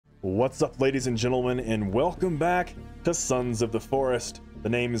What's up, ladies and gentlemen, and welcome back to Sons of the Forest. The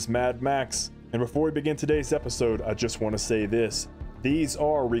name is MADDMAX, and before we begin today's episode, I just want to say this. These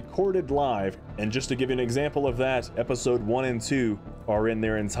are recorded live, and just to give you an example of that, episode 1 and 2 are in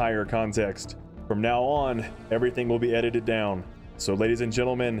their entire context. From now on, everything will be edited down. So ladies and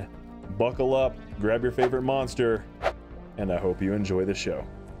gentlemen, buckle up, grab your favorite monster, and I hope you enjoy the show.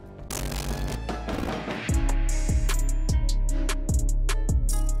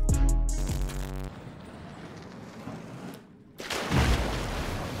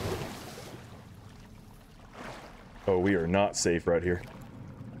 Oh, we are not safe right here.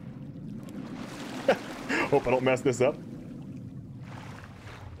 Hope I don't mess this up.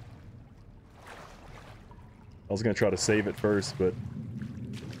 I was gonna try to save it first, but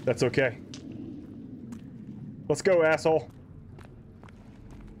that's okay. Let's go, asshole.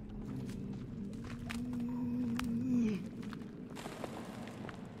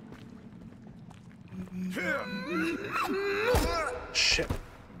 Shit.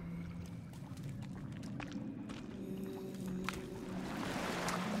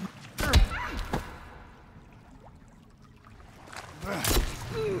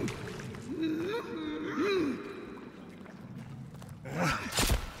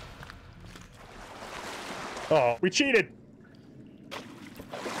 Oh, we cheated!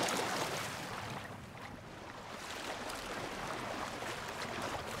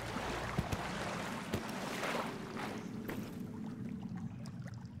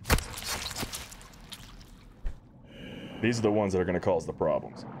 These are the ones that are going to cause the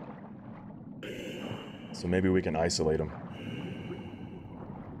problems. So maybe we can isolate them.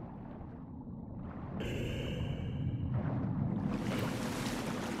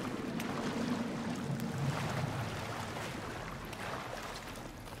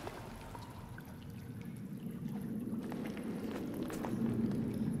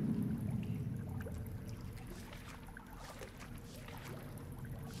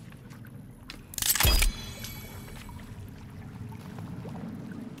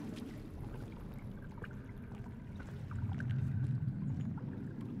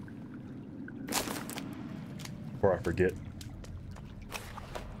 Before I forget.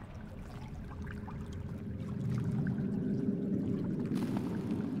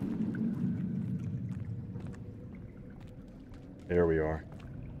 There we are.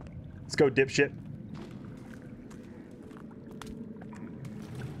 Let's go, dipshit.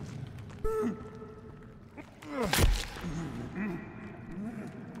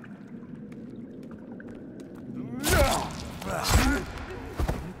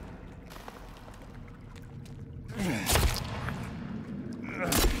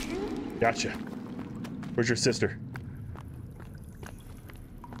 Gotcha. Where's your sister?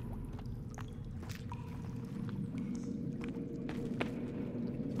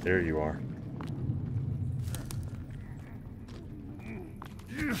 There you are.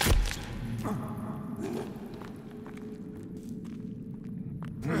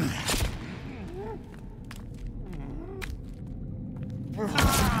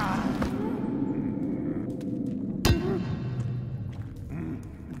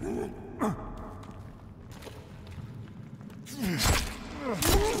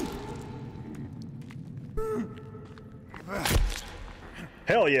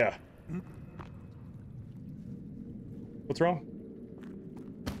 Hell yeah! What's wrong?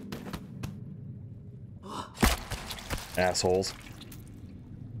 Assholes.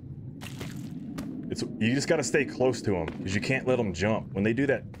 You just gotta stay close to them, because you can't let them jump. When they do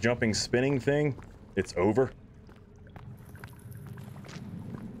that jumping, spinning thing, it's over.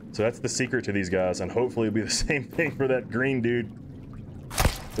 So that's the secret to these guys, and hopefully it'll be the same thing for that green dude.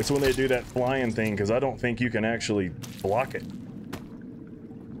 It's when they do that flying thing, because I don't think you can actually block it.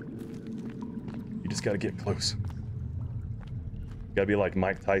 You just gotta get close. You gotta be like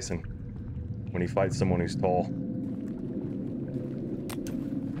Mike Tyson when he fights someone who's tall.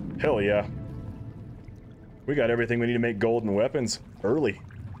 Hell yeah. We got everything we need to make golden weapons early.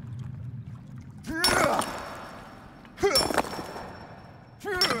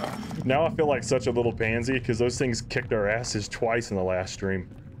 Now I feel like such a little pansy because those things kicked our asses twice in the last stream.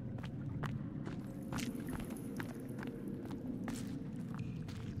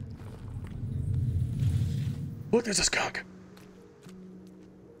 Look, there's a skunk.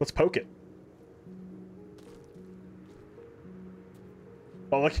 Let's poke it.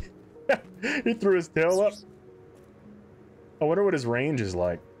 Oh, look. He threw his tail up. I wonder what his range is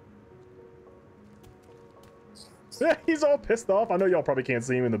like. He's all pissed off. I know y'all probably can't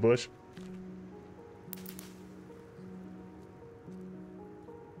see him in the bush.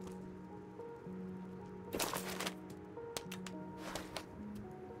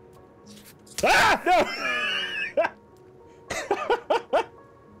 Ah! No!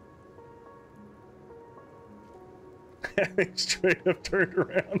 They straight up turned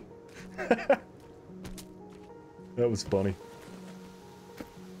around. That was funny.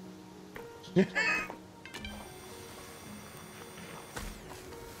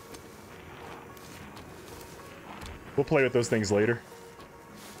 We'll play with those things later.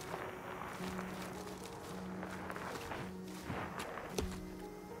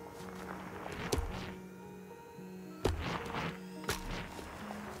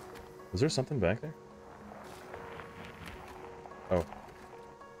 Was there something back there? Oh.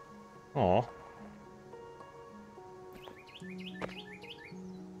 Aw.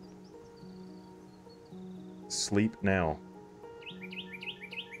 Sleep now.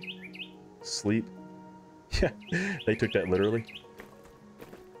 Sleep. Yeah, they took that literally.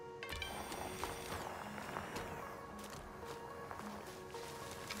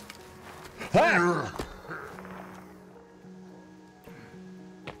 Ah!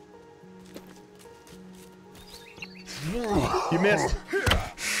 You missed.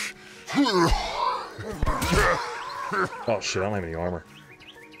 Oh shit, I don't have any armor.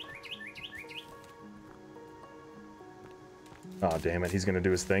 Oh damn it, he's gonna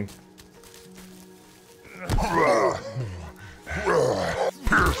do his thing.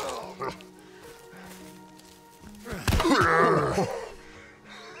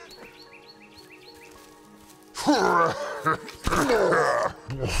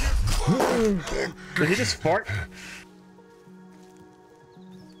 Did he just fart?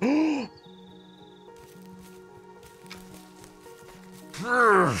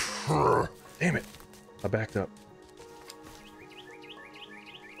 Damn it. I backed up.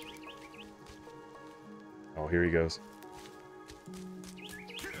 Oh, here he goes.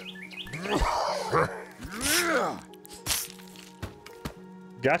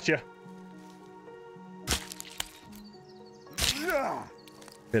 Gotcha.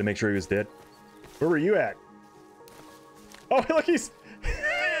 Had to make sure he was dead. Where were you at? Oh, look, he's...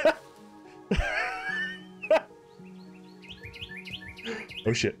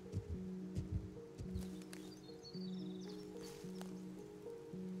 Oh, shit.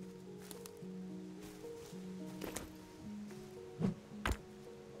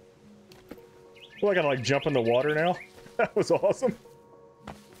 Well, I gotta, like, jump in the water now? That was awesome.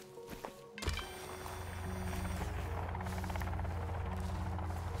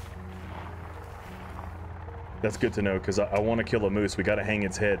 That's good to know, because I want to kill a moose. We gotta hang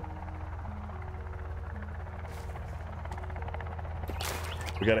its head.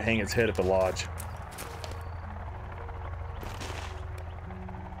 We gotta hang its head at the lodge.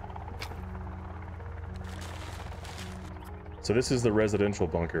 So this is the residential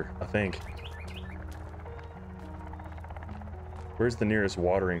bunker, I think. Where's the nearest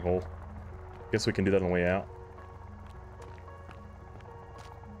watering hole? Guess we can do that on the way out.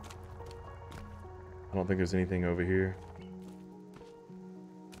 I don't think there's anything over here.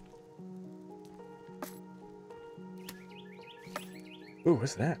 Ooh,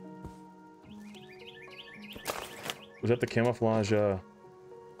 what's that? Was that the camouflage, what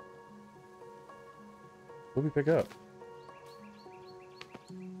did we pick up?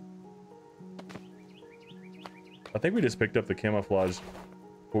 I think we just picked up the camouflage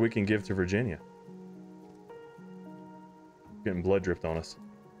what we can give to Virginia. Getting blood dripped on us.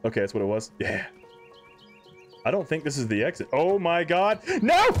 Okay, that's what it was? Yeah. I don't think this is the exit. Oh my god!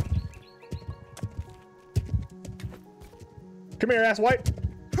 No! Come here, ass white!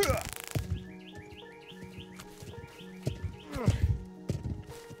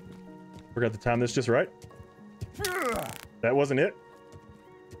 Forgot to time this just right. That wasn't it.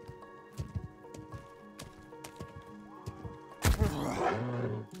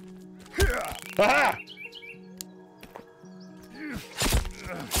 Aha!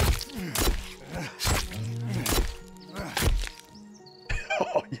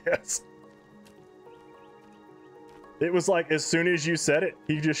 Oh, yes. It was like, as soon as you said it,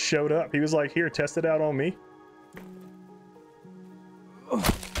 he just showed up. He was like, here, test it out on me.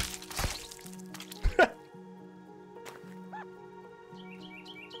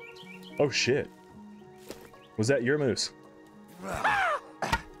 Oh, shit. Was that your moose?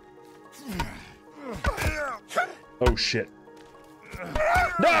 Oh, shit.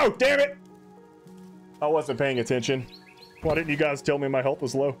 No, damn it! I wasn't paying attention. Why didn't you guys tell me my health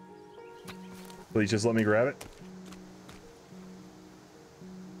was low? Please just let me grab it.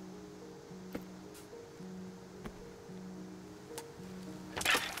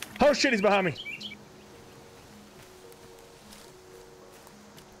 Oh shit, he's behind me.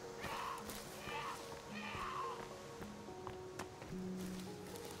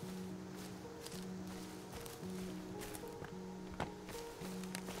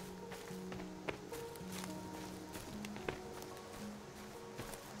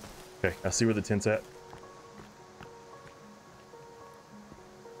 Okay, I see where the tent's at.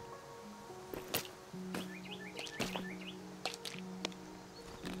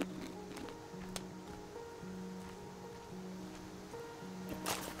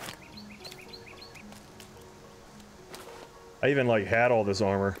 I even like had all this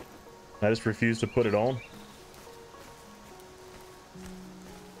armor. I just refused to put it on.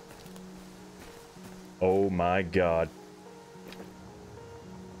 Oh my god.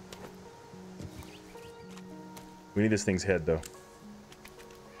 We need this thing's head though.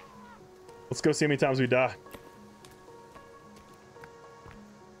 Let's go see how many times we die.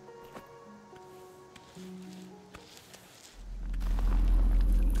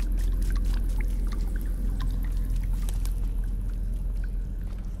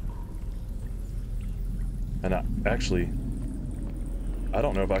 And I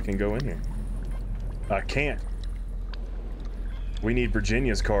don't know if I can go in here. I can't. We need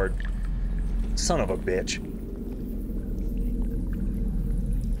Virginia's card. Son of a bitch.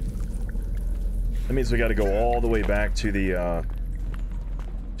 That means we got to go all the way back to the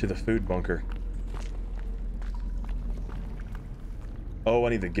food bunker. Oh, I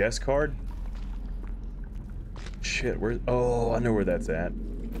need the guest card? Shit, where? Oh, I know where that's at.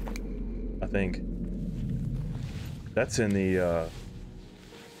 I think. That's in the,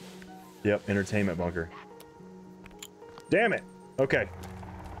 yep, entertainment bunker. Damn it! Okay.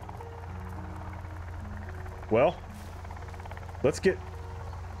 Well, let's get...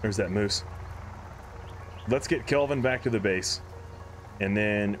 There's that moose. Let's get Kelvin back to the base. And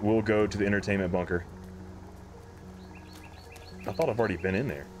then we'll go to the entertainment bunker. I thought I've already been in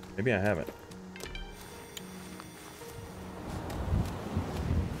there. Maybe I haven't.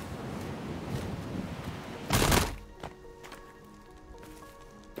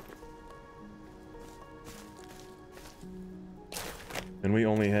 And we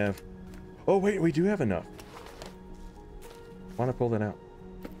only have... Oh, wait, we do have enough. Why not pull that out?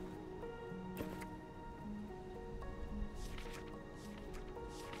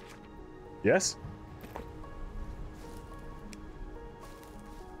 Yes?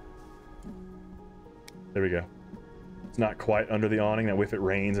 There we go. It's not quite under the awning. That way if it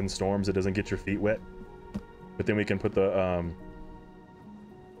rains and storms, it doesn't get your feet wet. But then we can put the,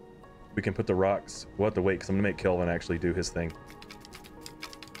 rocks. We'll have to wait, because I'm going to make Kelvin actually do his thing.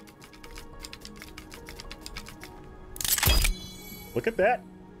 Look at that!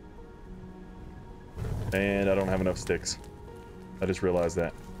 And I don't have enough sticks. I just realized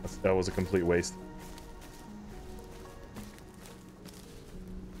that. That was a complete waste.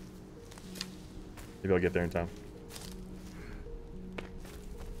 Maybe I'll get there in time.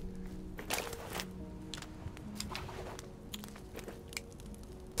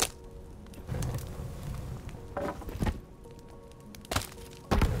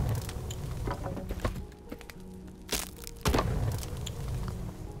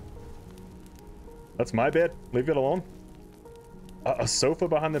 That's my bed. Leave it alone. A sofa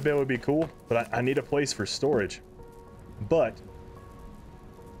behind the bed would be cool, but I need a place for storage. But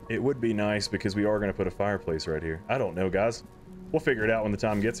it would be nice because we are going to put a fireplace right here. I don't know, guys. We'll figure it out when the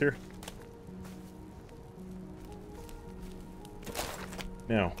time gets here.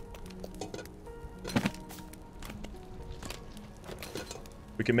 Now,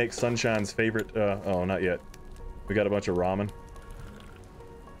 we can make Sunshine's favorite, oh, not yet. We got a bunch of ramen.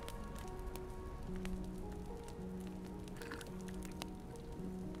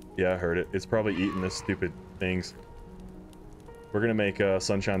 Yeah, I heard it. It's probably eating the stupid things. We're gonna make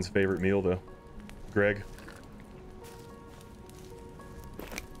Sunshine's favorite meal, though. Greg.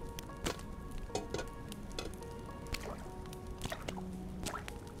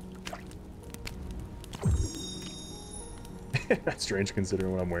 That's strange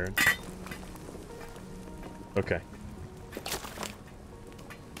considering what I'm wearing. Okay.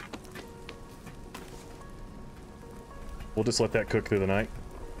 We'll just let that cook through the night.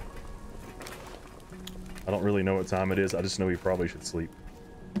 I don't really know what time it is. I just know we probably should sleep.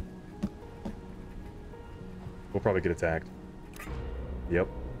 We'll probably get attacked. Yep.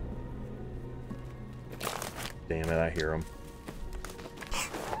 Damn it, I hear them.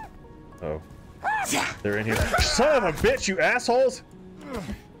 Oh. They're in here. Son of a bitch, you assholes!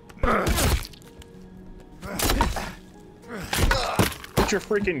 Get your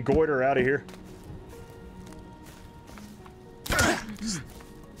freaking goiter out of here.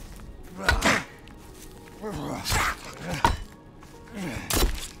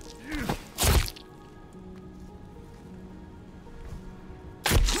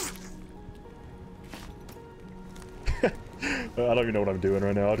 I don't even know what I'm doing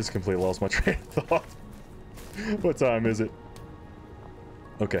right now. I just completely lost my train of thought. What time is it?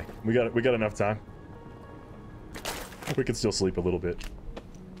 Okay, we got enough time. We can still sleep a little bit.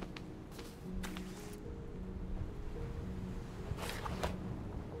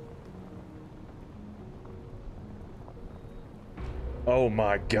 Oh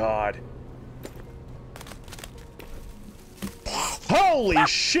my god. Holy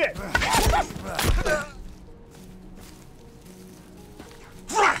shit!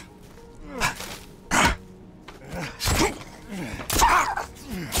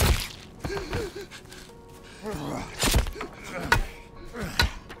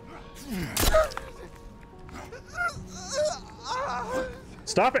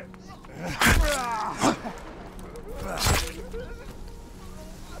 Stop it!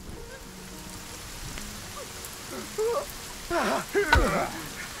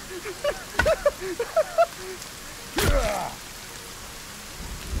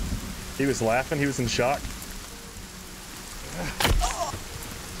 He was laughing, he was in shock.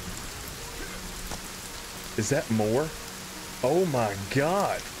 Is that more? Oh my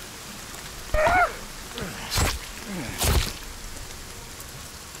god.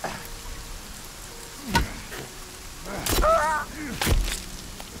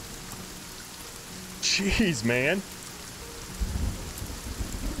 Jeez, man.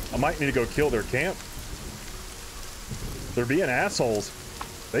 I might need to go kill their camp. They're being assholes.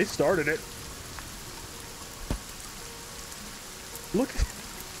 They started it. Look.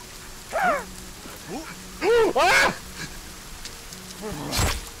 Ah!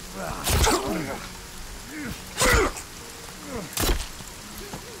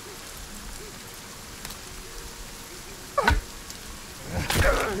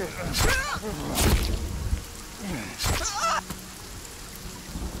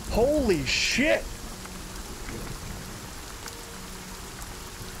 Holy shit!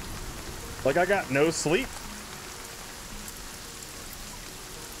 Like I got no sleep.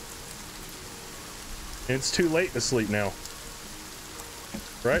 And it's too late to sleep now.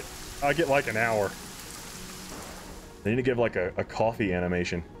 Right? I get like an hour. I need to give like a coffee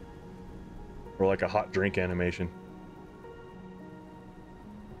animation. Or like a hot drink animation.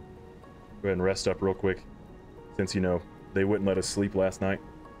 Go ahead and rest up real quick. Since, you know, they wouldn't let us sleep last night.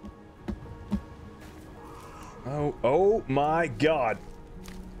 Oh my god.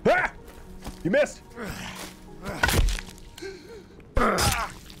 Ah! You missed!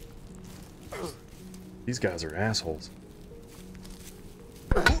 These guys are assholes.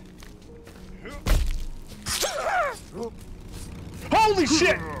 Holy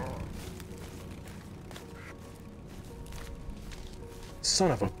shit!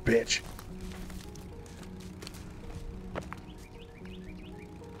 Son of a bitch.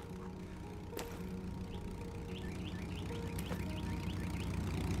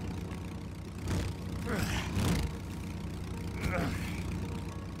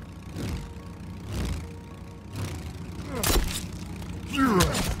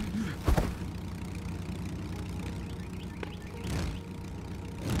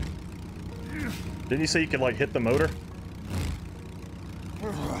 Didn't you say you could, like, hit the motor?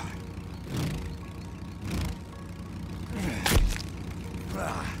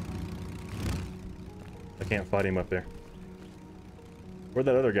 I can't fight him up there. Where'd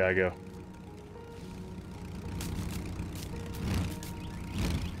that other guy go?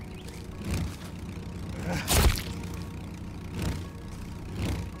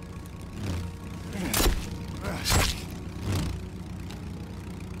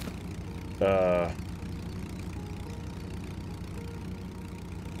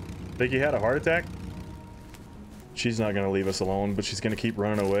 Think he had a heart attack? She's not gonna leave us alone, but she's gonna keep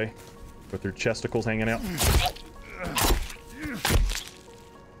running away with her chesticles hanging out.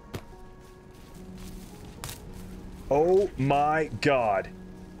 Oh my god.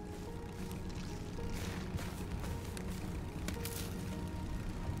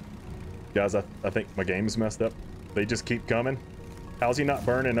 Guys, I think my game's messed up. They just keep coming. How's he not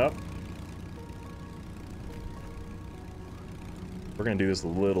burning up? We're gonna do this a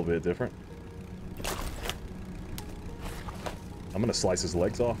little bit different. I'm gonna slice his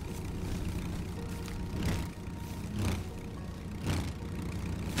legs off.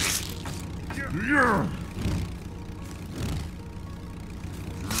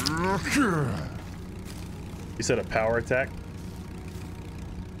 You said a power attack?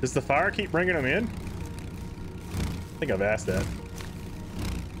 Does the fire keep bringing him in? I think I've asked that.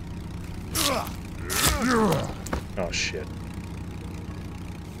 Oh shit.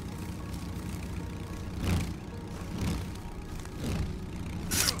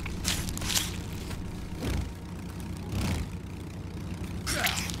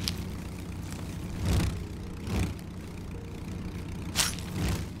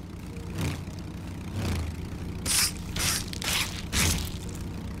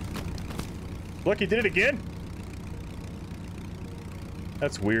 Look, he did it again?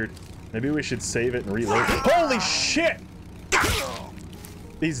 That's weird. Maybe we should save it and reload it. Holy shit!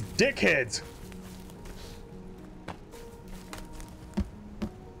 These dickheads!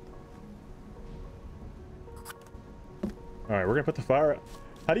 Alright, we're gonna put the fire out.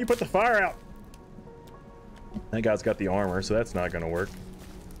 How do you put the fire out? That guy's got the armor, so that's not gonna work.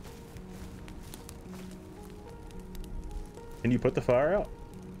 Can you put the fire out?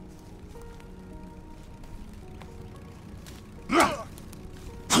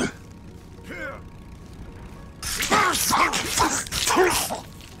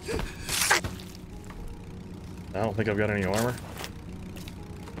 I don't think I've got any armor.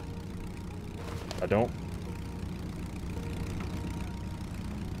 I don't.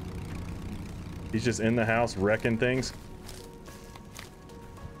 He's just in the house wrecking things.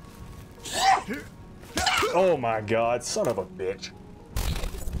 Oh my god, son of a bitch.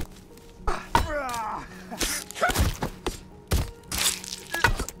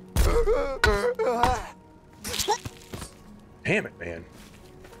 Damn it, man.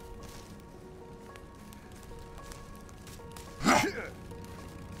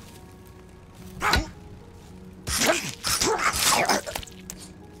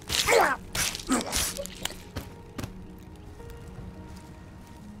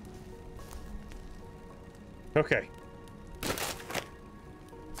 Okay.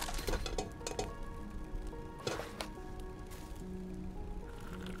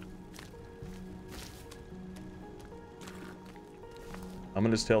 I'm gonna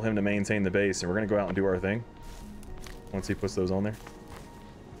just tell him to maintain the base, and we're gonna go out and do our thing once he puts those on there.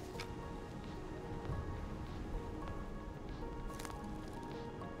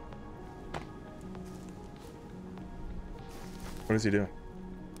 What is he doing?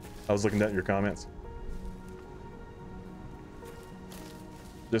 I was looking at your comments.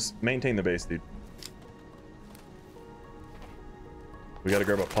 Just maintain the base, dude. We gotta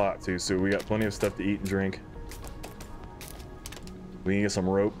grab a pot too, so we got plenty of stuff to eat and drink. We can get some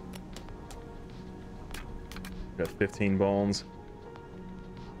rope. Got 15 bones.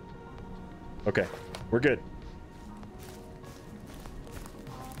 Okay, we're good.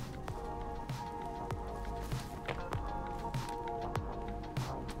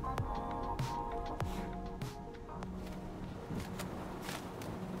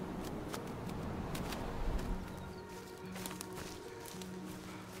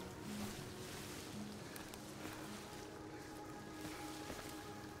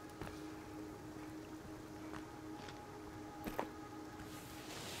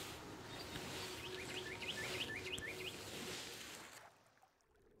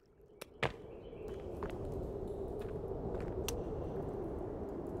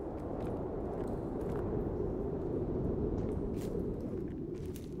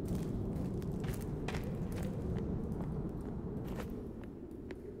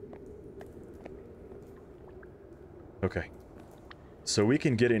 Okay. So we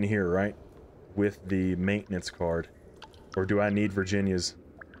can get in here, right? With the maintenance card. Or do I need Virginia's?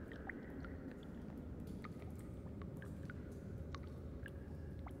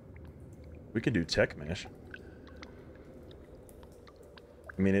 We can do tech mesh.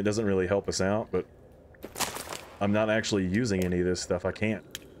 I mean, it doesn't really help us out, but I'm not actually using any of this stuff. I can't.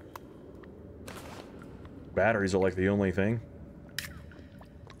 Batteries are like the only thing.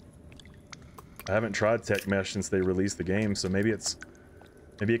 I haven't tried tech mesh since they released the game, so maybe it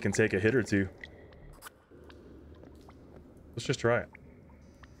can take a hit or two. Let's just try it.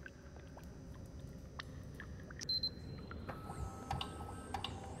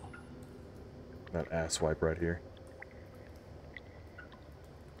 That ass swipe right here.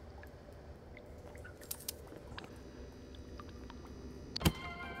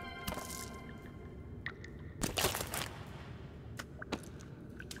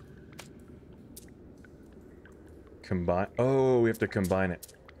 Combine. Oh, we have to combine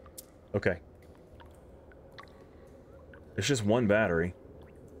it. Okay. It's just one battery.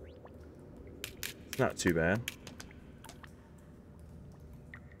 It's not too bad.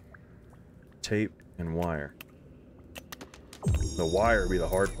 Tape and wire. The wire would be the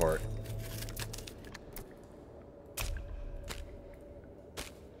hard part.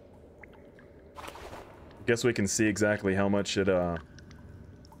 Guess we can see exactly how much it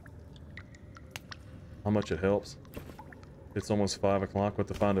helps. It's almost 5 o'clock. We'll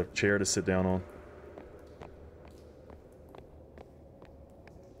have to find a chair to sit down on.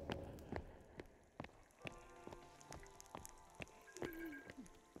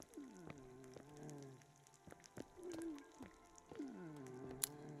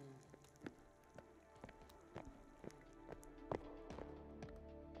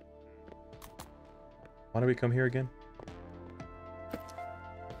 Why do we come here again?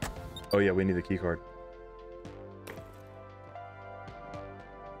 Oh yeah, we need the key card.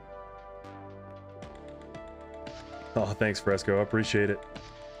 Oh, thanks, Fresco. I appreciate it.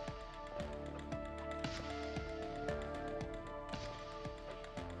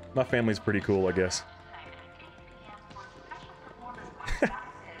 My family's pretty cool, I guess.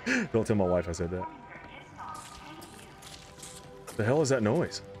 Don't tell my wife I said that. The hell is that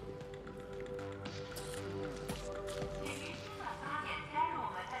noise?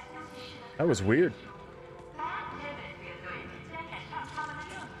 That was weird.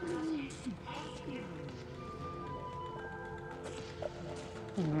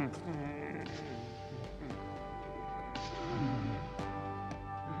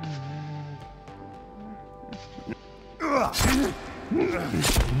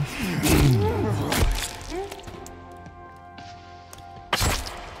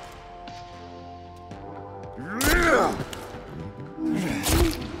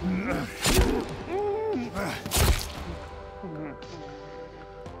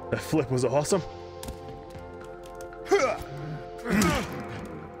 That flip was awesome. I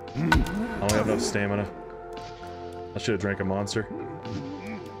don't have enough stamina. I should have drank a monster.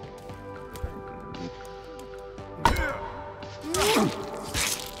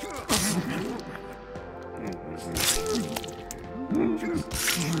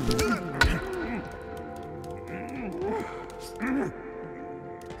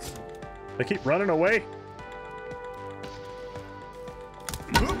 They keep running away.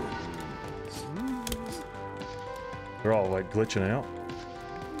 They're all like glitching out.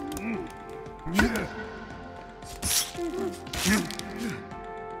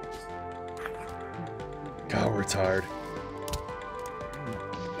 God, we're tired.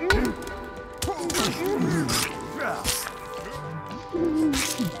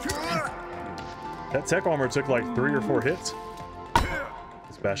 That tech armor took like 3 or 4 hits.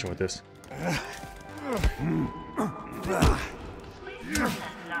 Let's bash him with this.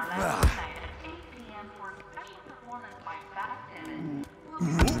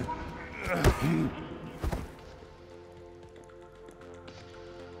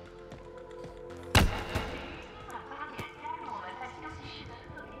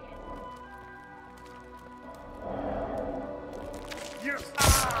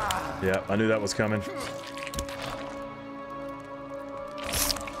 Yeah, I knew that was coming.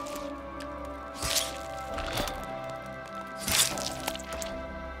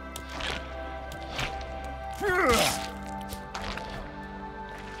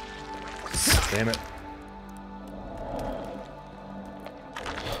 Damn it.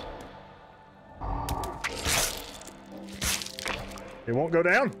 It won't go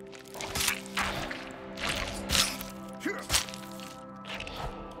down.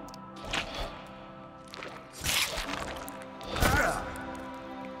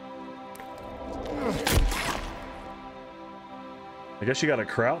 I guess you gotta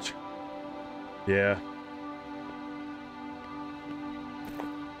crouch. Yeah.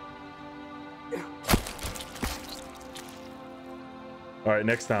 Alright,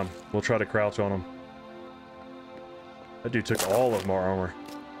 next time, we'll try to crouch on him. That dude took all of my armor.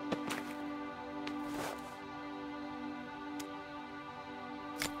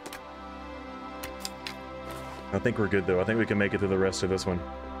 I think we're good, though. I think we can make it through the rest of this one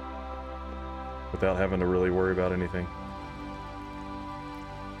without having to really worry about anything.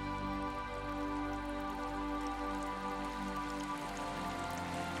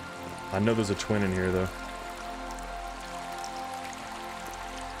 I know there's a twin in here, though.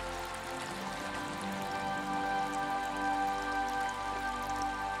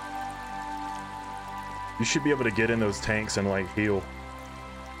 You should be able to get in those tanks and, like, heal.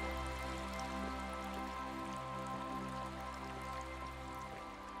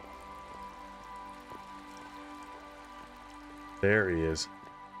 There he is.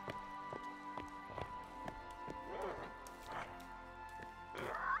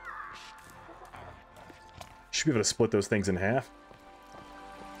 Should be able to split those things in half.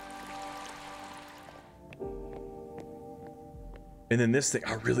 And then this thing,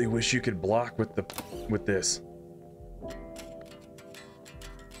 I really wish you could block with this.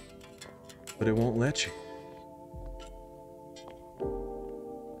 But it won't let you.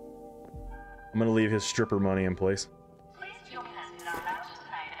 I'm gonna leave his stripper money in place.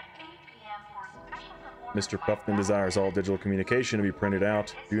 Mr. Puffton desires all digital communication to be printed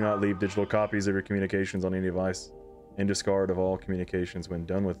out. Do not leave digital copies of your communications on any device, and discard of all communications when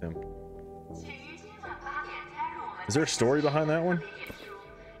done with them. Is there a story behind that one?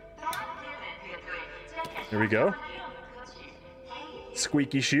 There we go.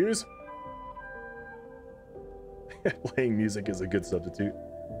 Squeaky shoes. Playing music is a good substitute.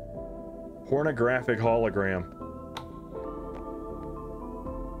 Pornographic hologram.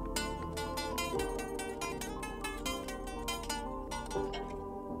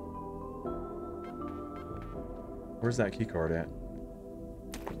 Where's that key card at?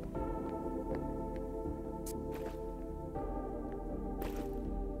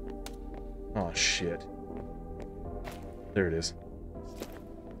 Oh shit. There it is.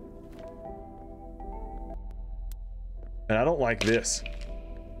 And I don't like this.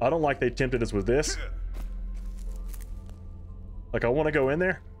 I don't like they tempted us with this. Like, I want to go in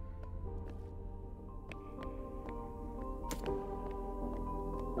there.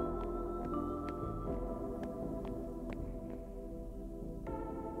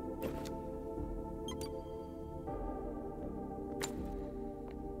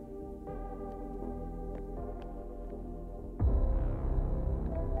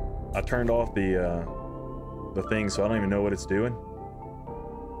 I turned off the thing, so I don't even know what it's doing.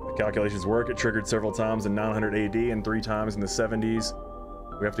 The calculations work. It triggered several times in 900 AD and 3 times in the 70s.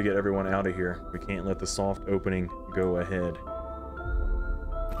 We have to get everyone out of here. We can't let the soft opening go ahead.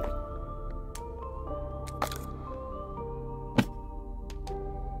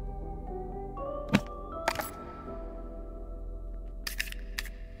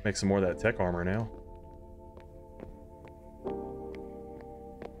 Make some more of that tech armor now.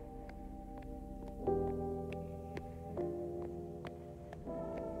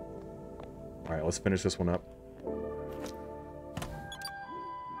 Alright, let's finish this one up.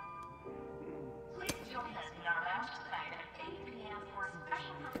 Please join us in our lounge tonight at 8 p.m. for a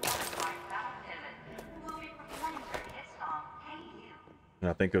special performance by Battle. We'll be performing their hit song, Hey You. And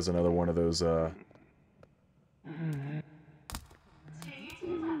I think there's another one of those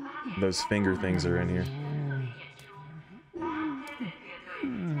finger things are in here.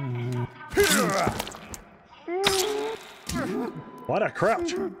 Why'd I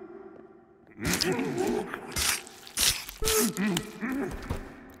crouch?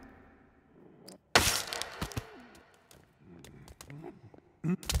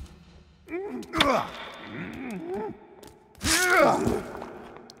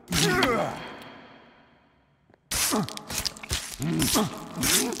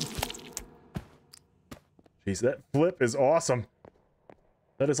 Jeez, that flip is awesome.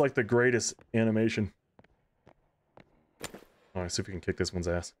 That is like the greatest animation. Alright, see if we can kick this one's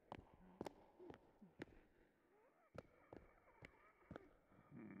ass.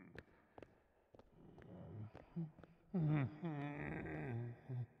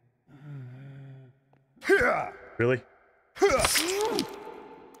 Really?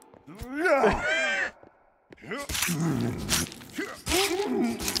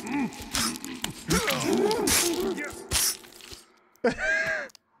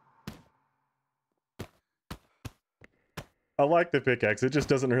 I like the pickaxe. It just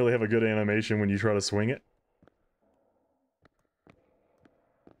doesn't really have a good animation when you try to swing it.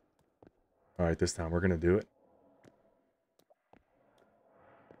 Alright, this time we're gonna do it.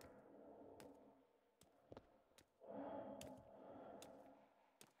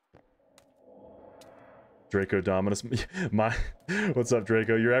 Draco Dominus. What's up,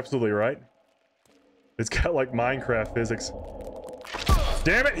 Draco? You're absolutely right. It's got like Minecraft physics.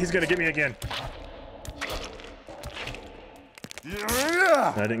 Damn it! He's gonna get me again.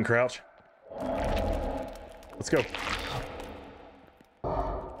 I didn't crouch. Let's go.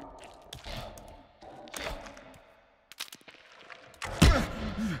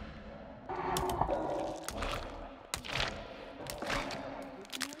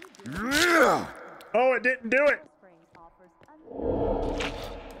 Oh, it didn't do it.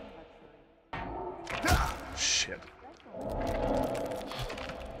 Shit.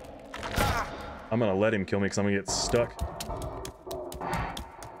 I'm gonna let him kill me because I'm gonna get stuck.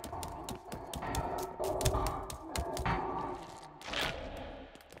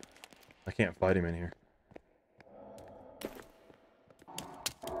 I can't fight him in here.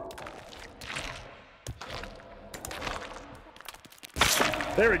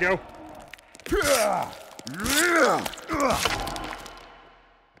 There we go.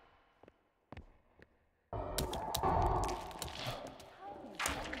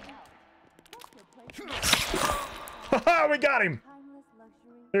 Haha, we got him.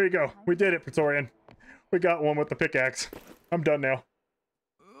 There you go. We did it, Praetorian. We got one with the pickaxe. I'm done now.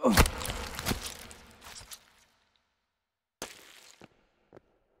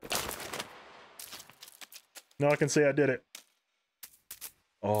 Now I can say I did it.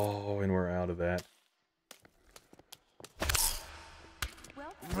 Oh, and we're out of that.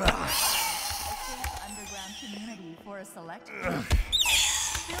 Welcome to the underground community for a select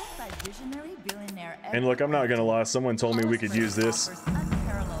built by visionary billionaire And look, I'm not gonna lie, someone told me we could use this.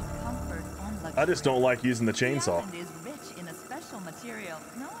 I just don't like using the chainsaw. Is rich in a special material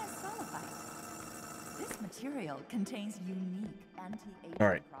known as solopite. This material contains unique anti-aging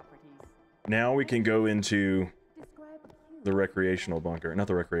Alright. properties. Now we can go into Describe a cube. the recreational bunker. Not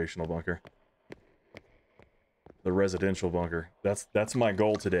the recreational bunker. The residential bunker. That's my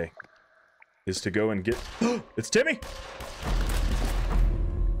goal today. Is to go and get... It's Timmy!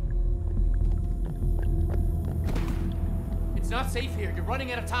 It's not safe here. You're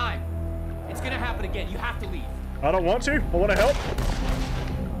running out of time. It's gonna happen again. You have to leave. I don't want to. I want to help.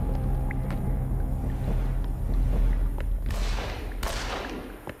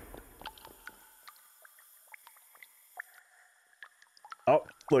 Oh,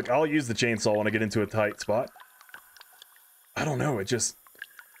 look, I'll use the chainsaw when I get into a tight spot. I don't know, it just...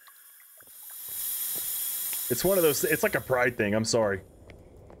 It's one of those... It's like a pride thing, I'm sorry.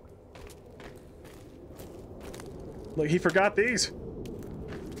 Look, he forgot these.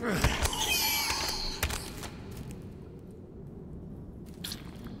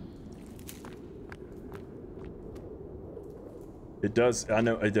 It does, I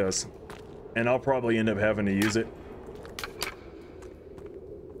know it does. And I'll probably end up having to use it.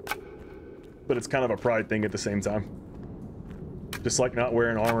 But it's kind of a pride thing at the same time. Just like not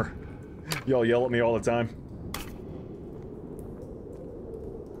wearing armor. Y'all yell at me all the time.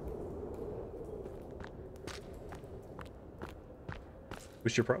 We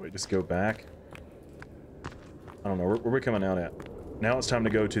should probably just go back. I don't know, where are we coming out at? Now it's time to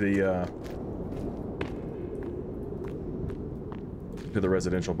go to the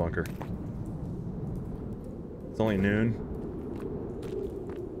residential bunker. It's only noon.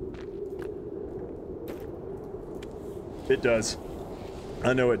 It does.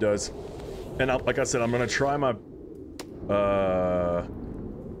 I know it does. And like I said, I'm gonna try my...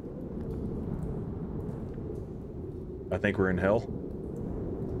 I think we're in hell.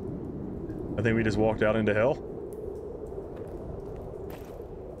 I think we just walked out into hell.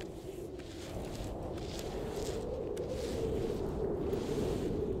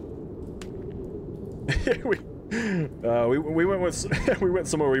 we went with we went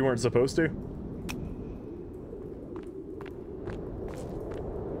somewhere we weren't supposed to.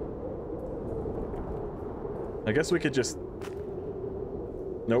 I guess we could just...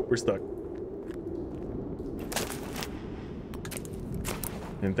 Nope, we're stuck.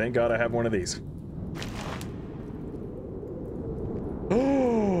 And thank God I have one of these.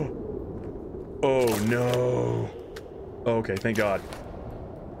 Oh no. Okay, thank God.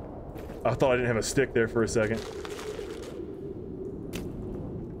 I thought I didn't have a stick there for a second.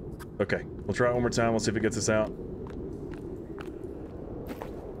 Okay, we'll try it one more time. We'll see if it gets us out.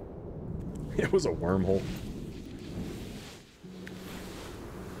 It was a wormhole.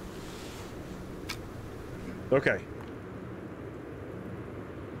 Okay.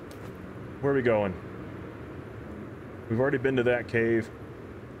 Where are we going? We've already been to that cave.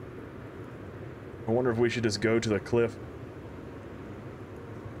 I wonder if we should just go to the cliff.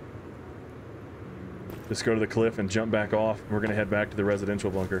 Just go to the cliff and jump back off. We're gonna head back to the residential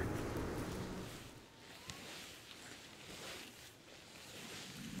bunker.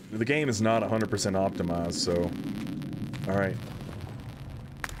 The game is not 100% optimized, so... Alright.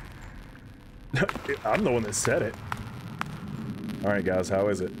 I'm the one that said it. Alright guys, how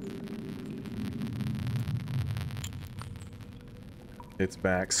is it? It's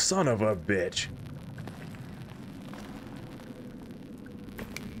back. Son of a bitch.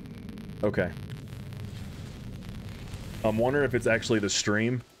 Okay. I'm wondering if it's actually the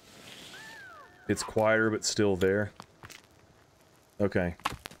stream. It's quieter, but still there. Okay.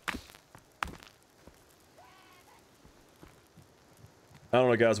 I don't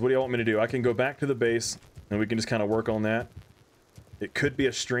know, guys. What do y'all want me to do? I can go back to the base, and we can just kind of work on that. It could be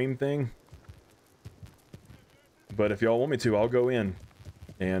a stream thing. But if y'all want me to, I'll go in.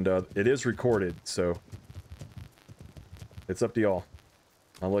 And it is recorded, so... It's up to y'all.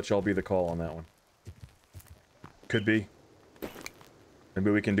 I'll let y'all be the call on that one. Could be.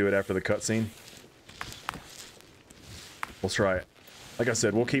 Maybe we can do it after the cutscene. We'll try it. Like I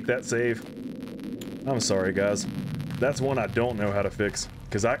said, we'll keep that save. I'm sorry, guys. That's one I don't know how to fix,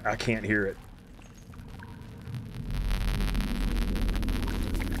 because I can't hear it.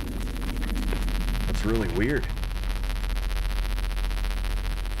 That's really weird.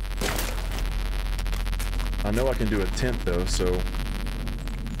 I know I can do a tent, though, so...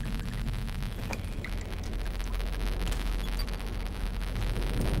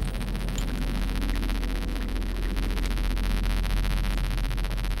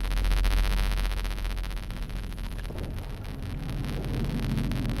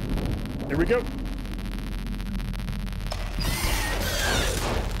 Here we go.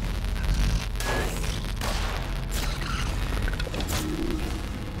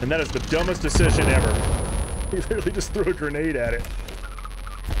 And that is the dumbest decision ever. He literally just threw a grenade at it.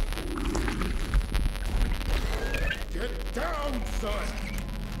 Get down, son!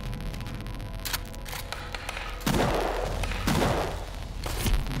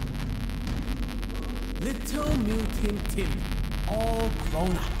 Little mutant Tim, all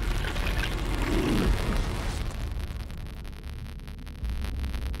grown up.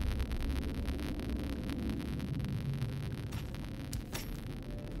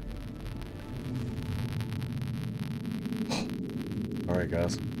 Alright,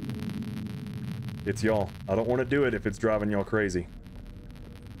 guys. It's y'all. I don't want to do it if it's driving y'all crazy.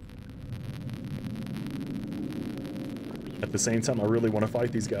 At the same time, I really want to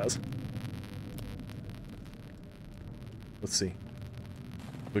fight these guys. Let's see.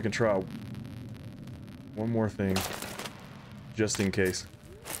 We can try one more thing. Just in case.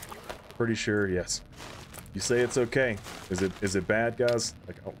 Pretty sure, yes. You say it's okay. Is it bad, guys?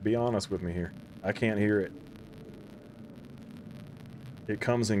 Like, be honest with me here. I can't hear it. It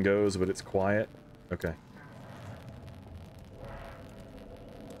comes and goes, but it's quiet. Okay.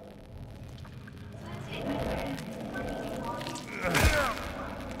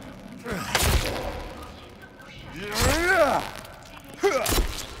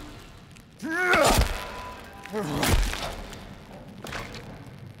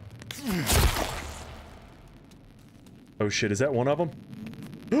 Oh shit, is that one of them?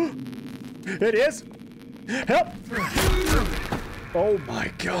 It is! Help! Oh my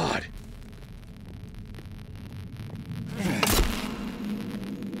god!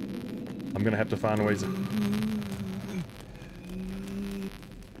 I'm gonna have to find ways.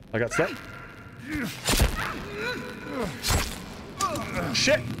 I got stuck.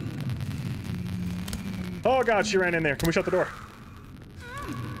 Shit! Oh god, she ran in there. Can we shut the door?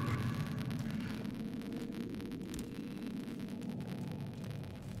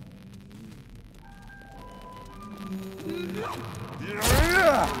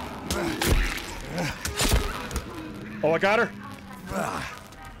 Oh, I got her.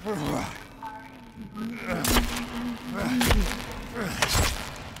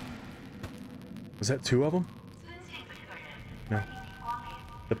 Was that two of them? No.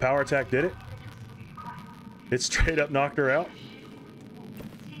 The power attack did it? It straight up knocked her out?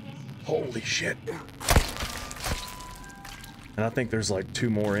 Holy shit. And I think there's like two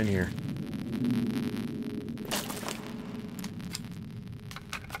more in here.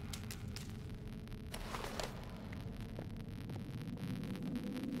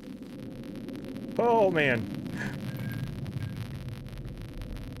 Oh man.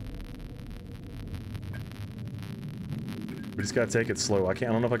 We just gotta take it slow. I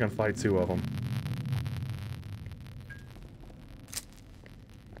don't know if I can fight two of them.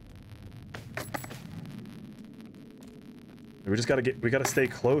 We gotta stay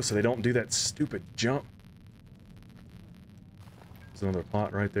close so they don't do that stupid jump. There's another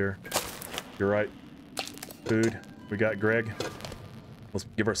pot right there. You're right. Food. We got Greg. Let's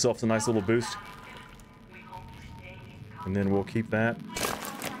give ourselves a nice little boost. And then we'll keep that.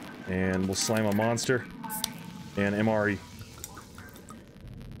 And we'll slam a monster. And MRE.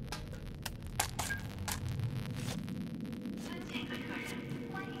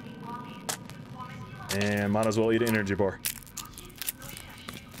 And might as well eat an energy bar.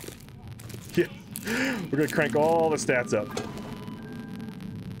 Yeah. We're gonna crank all the stats up.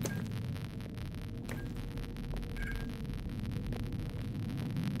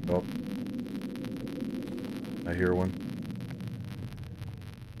 Oh. I hear one.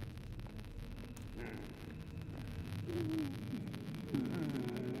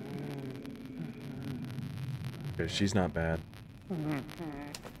 Okay, she's not bad.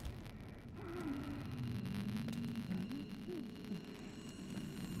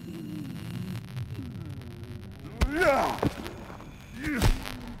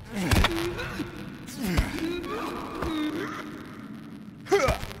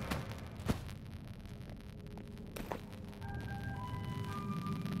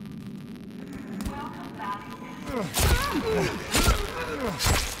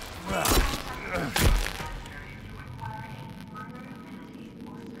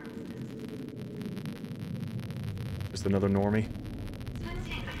 Just another normie,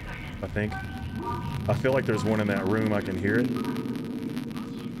 I think. I feel like there's one in that room. I can hear it.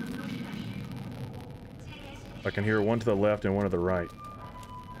 I can hear one to the left and one to the right.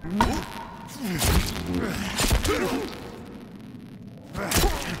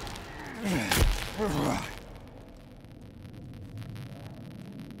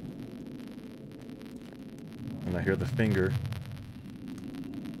 And I hear the finger.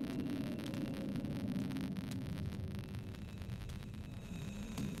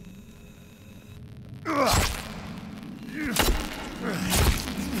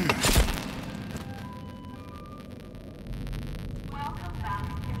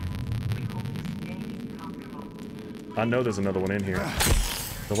 I know there's another one in here.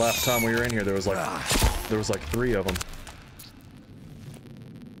 The last time we were in here, there was like 3 of them.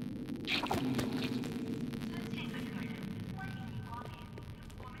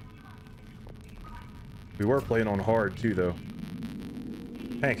 We were playing on hard too, though.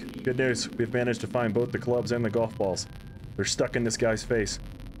 Hank, good news. We've managed to find both the clubs and the golf balls. They're stuck in this guy's face.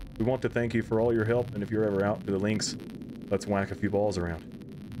 We want to thank you for all your help, and if you're ever out for the links, let's whack a few balls around.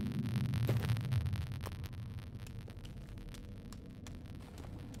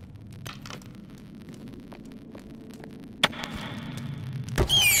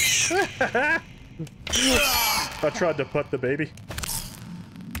 I tried to putt the baby.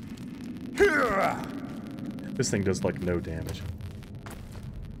 This thing does like no damage.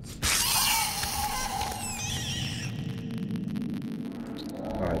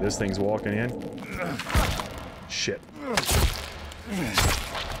 Alright, this thing's walking in. Shit.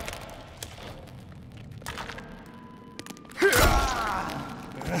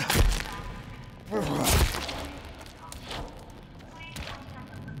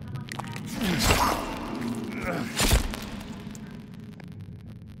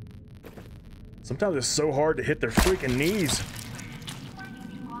 Sometimes it's so hard to hit their freaking knees.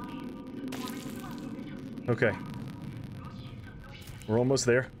 Okay. We're almost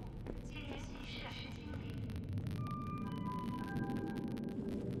there.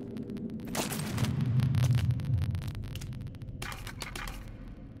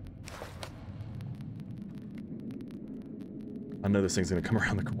 I know this thing's gonna come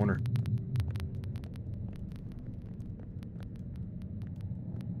around the corner.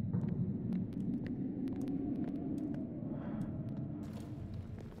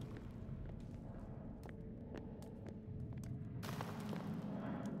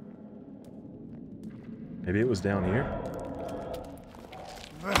 Maybe it was down here.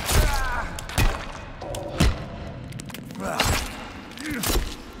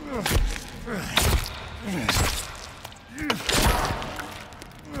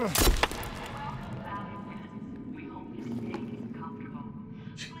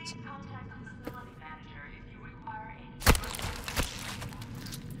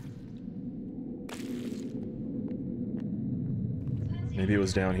 Maybe it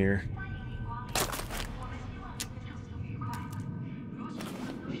was down here.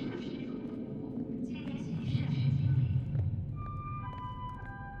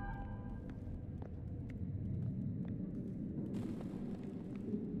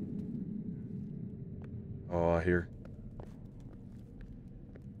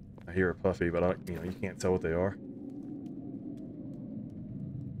 I hear a puffy, but you can't tell what they are.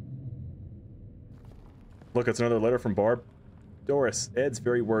 Look, it's another letter from Barb. Doris, Ed's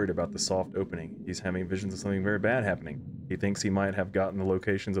very worried about the soft opening. He's having visions of something very bad happening. He thinks he might have gotten the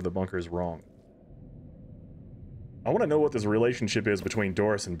locations of the bunkers wrong. I want to know what this relationship is between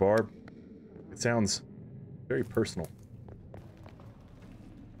Doris and Barb. It sounds very personal.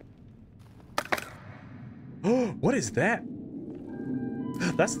 What is that?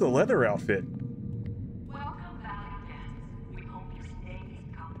 That's the leather outfit. Welcome back, guests. We hope your stay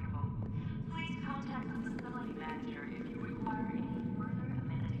is comfortable. Please contact the facility manager if you require any further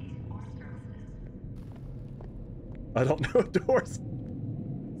amenities or services. I don't know, Doris.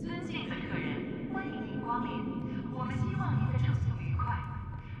 尊敬的客人，欢迎您光临。我们希望您的住宿愉快。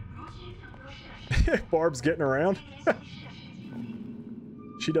如需更多设施， Barb's getting around.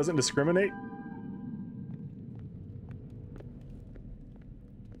 She doesn't discriminate.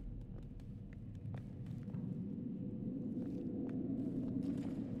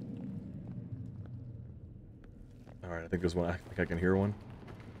 Alright, I think there's one. I think I can hear one.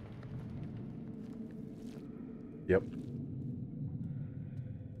 Yep.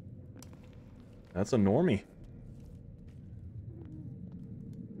 That's a normie.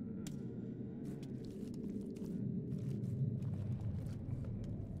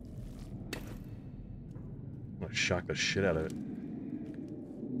 I'm gonna shock the shit out of it.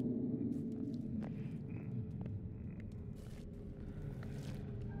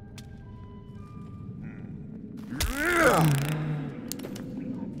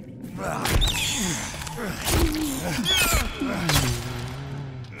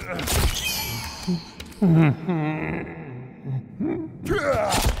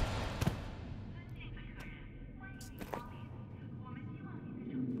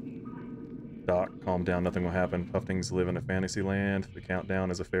 Doc, calm down, nothing will happen. Puffings live in a fantasy land. The countdown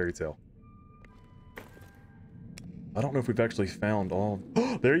is a fairy tale. I don't know if we've actually found all...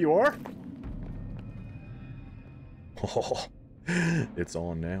 There you are! Oh, it's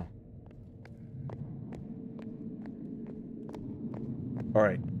on now.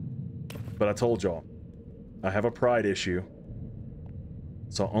 Alright. But I told y'all. I have a pride issue.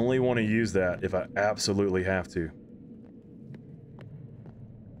 So I only want to use that if I absolutely have to.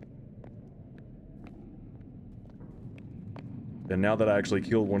 And now that I actually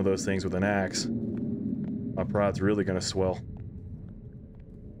killed one of those things with an axe, my pride's really gonna swell.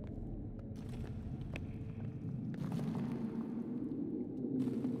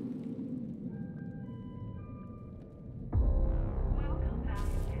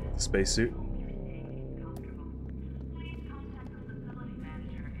 Spacesuit.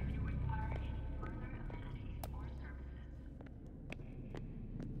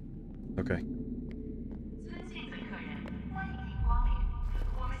 Okay.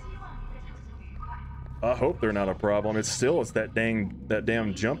 I hope they're not a problem. It's that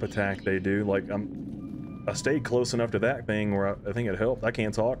damn jump attack they do. Like I stayed close enough to that thing where I think it helped. I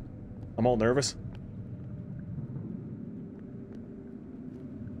can't talk. I'm all nervous.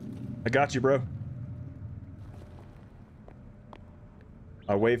 I got you, bro.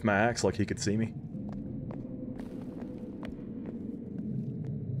 I waved my axe like he could see me.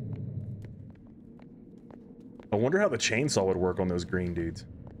 I wonder how the chainsaw would work on those green dudes.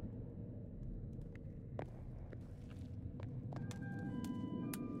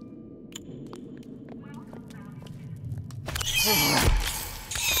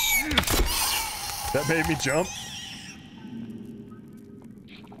 That made me jump.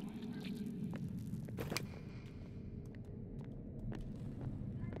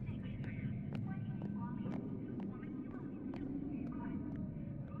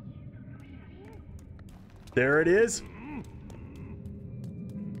 There it is.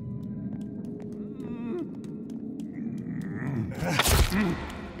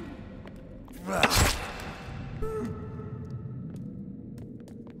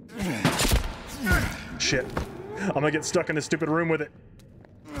 Shit. I'm gonna get stuck in this stupid room with it.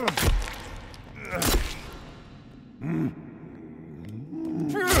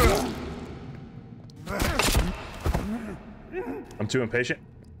 I'm too impatient.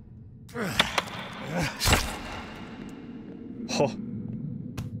 Oh.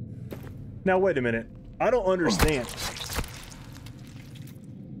 Now wait a minute. I don't understand.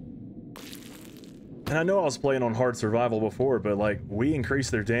 And I know I was playing on hard survival before, but like we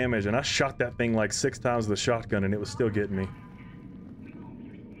increased their damage and I shot that thing like 6 times with a shotgun and it was still getting me.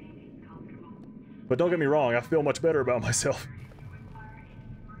 But don't get me wrong, I feel much better about myself.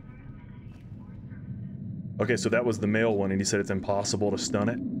 Okay, so that was the male one and he said it's impossible to stun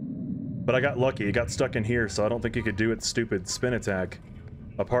it. But I got lucky, it got stuck in here, so I don't think it could do its stupid spin attack.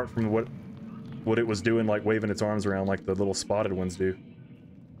 Apart from what it was doing, like waving its arms around like the little spotted ones do.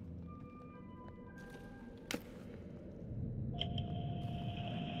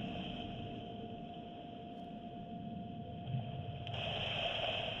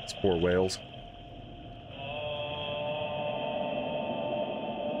 It's poor whales.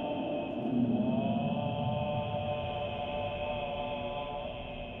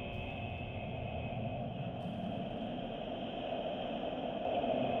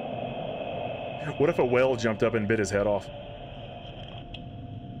 What if a whale jumped up and bit his head off?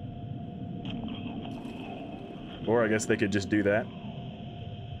 Or I guess they could just do that.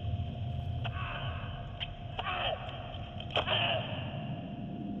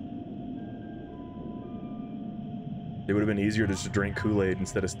 It would have been easier just to drink Kool-Aid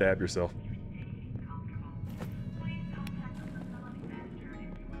instead of stab yourself.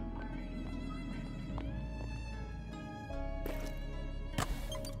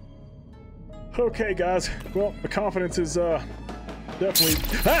 Okay, guys. Well, the confidence is definitely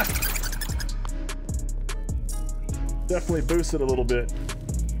definitely boosted a little bit.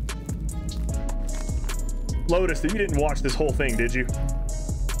 Lotus, you didn't watch this whole thing, did you?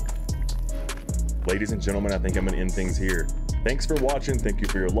 Ladies and gentlemen, I think I'm gonna end things here. Thanks for watching. Thank you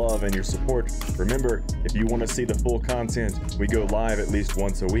for your love and your support. Remember, if you want to see the full content, we go live at least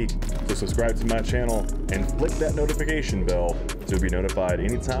once a week. So subscribe to my channel and click that notification bell to be notified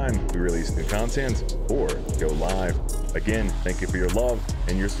anytime we release new content or go live. Again, thank you for your love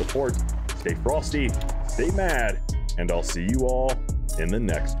and your support. Stay frosty, stay mad, and I'll see you all in the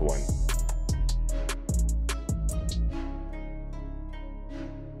next one.